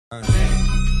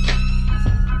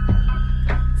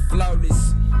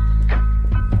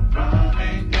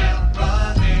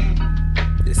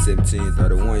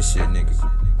1731 shit,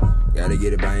 nigga. Gotta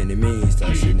get it by any means,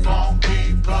 type shit, nigga.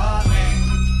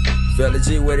 Felt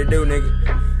legit, what it do, nigga?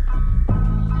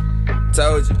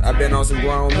 Told you, I been on some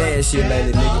grown man shit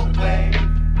lately, nigga.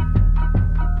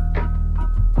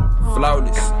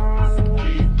 Flawless.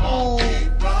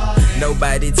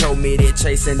 Nobody told me that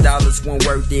chasing dollars wasn't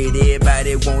worth it.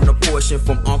 Everybody want a portion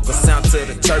from Uncle Sam to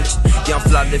the church.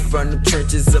 YungFlawLess from the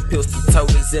trenches of pistol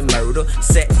toters and murder.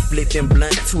 Sack flipping,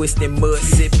 blunt twisting, mud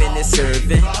sipping and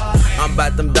serving. I'm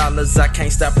about them dollars, I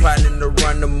can't stop plotting to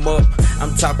run them up.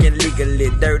 I'm talking legally,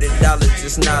 dirty dollars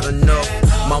just not enough.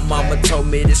 My mama told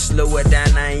me to slow it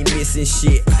down, I ain't missing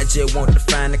shit. I just want to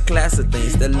find the class of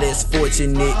things, the less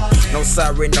fortunate. No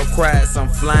sorry, no cries, I'm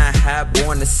flying high,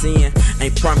 born to sin.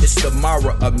 Ain't promised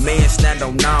tomorrow, a man stand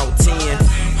on all 10.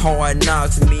 Hard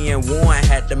knocks, me and one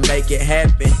had to make it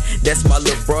happen. That's my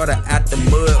little brother out the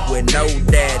mud with no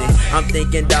daddy. I'm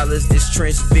thinking dollars, this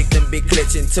trench victim be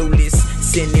clutching toolies.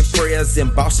 Sending prayers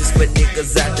and bosses for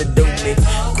niggas out to do me.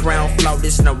 Crown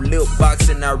flawless, no lip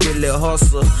boxing, I really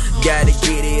hustle. Gotta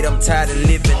get it, I'm tired of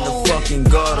living the fucking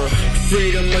gutter.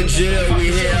 Freedom of jail, we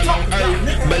hell on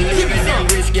earth. But living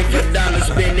and risking for dollars,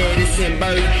 been Edison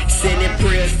birth. Sending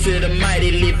prayers to the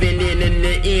mighty, living in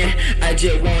the end. I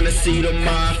just wanna see the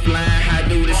mind flying, high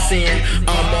do the sin.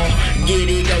 I'ma get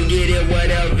it, go get it,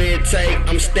 whatever it take.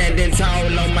 I'm standing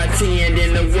tall on my 10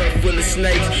 in the world full of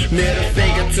snakes. Middle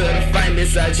finger to the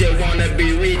famous, I just wanna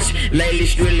be rich. Lately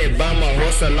strictly by my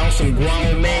hustle on some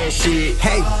grown man shit.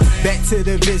 Hey, back to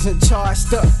the vision,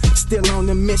 charged up, still on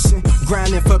the mission.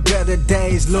 Grinding for better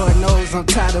days, Lord knows I'm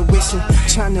tired of wishing.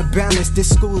 Trying to balance this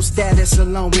school status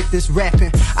along with this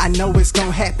rapping. I know it's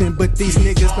gonna happen, but these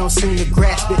niggas don't seem to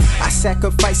grasp it. I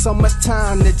sacrifice so much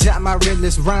time to jot my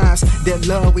realest rhymes. That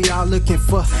love we all looking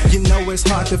for, you know it's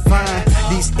hard to find.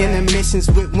 These intermissions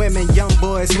with women, young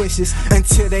boys' wishes,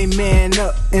 until they man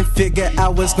up and figure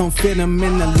out what's gonna fit them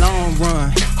in the long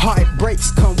run.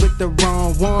 Heartbreaks come with the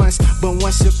wrong ones, but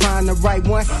once you find the right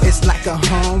one, it's like a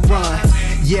home run.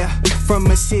 Yeah, from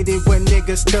a city where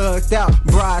niggas thugged out,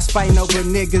 brides fighting over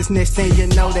niggas, next thing you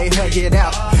know they hug it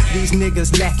out. These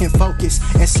niggas lacking focus,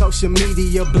 and social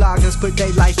media bloggers put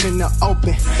their life in the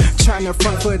open, trying to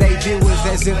front for their viewers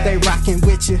as if they rocking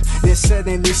with you. Then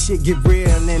suddenly shit get real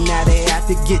and now they out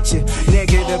to get you.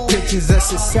 Negative pictures of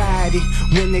society,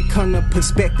 when it come to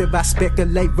perspective I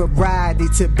speculate variety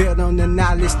to build on the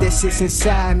knowledge that sits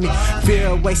inside me. Fear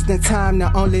of wasting time,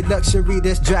 the only luxury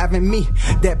that's driving me.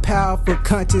 That powerful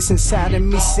conscience inside of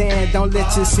me saying don't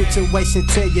let your situation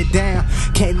tear you down.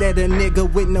 Can't let a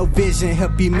nigga with no vision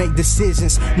help you make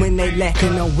decisions when they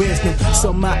lacking no wisdom.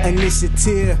 So my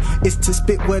initiative is to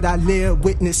spit what I live,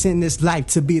 witnessing this life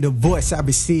to be the voice I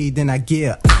received and I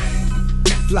give.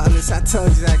 Flawless, I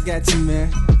told you I got you,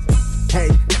 man. Hey,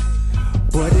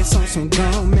 boy, this on some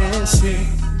grown man shit.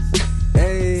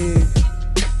 Hey,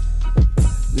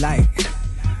 like,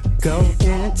 go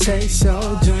and take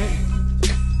your drink.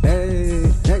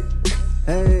 Hey, hey,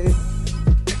 hey.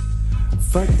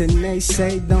 Fuck the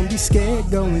naysay, don't be scared,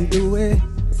 go and do it.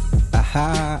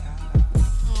 Aha.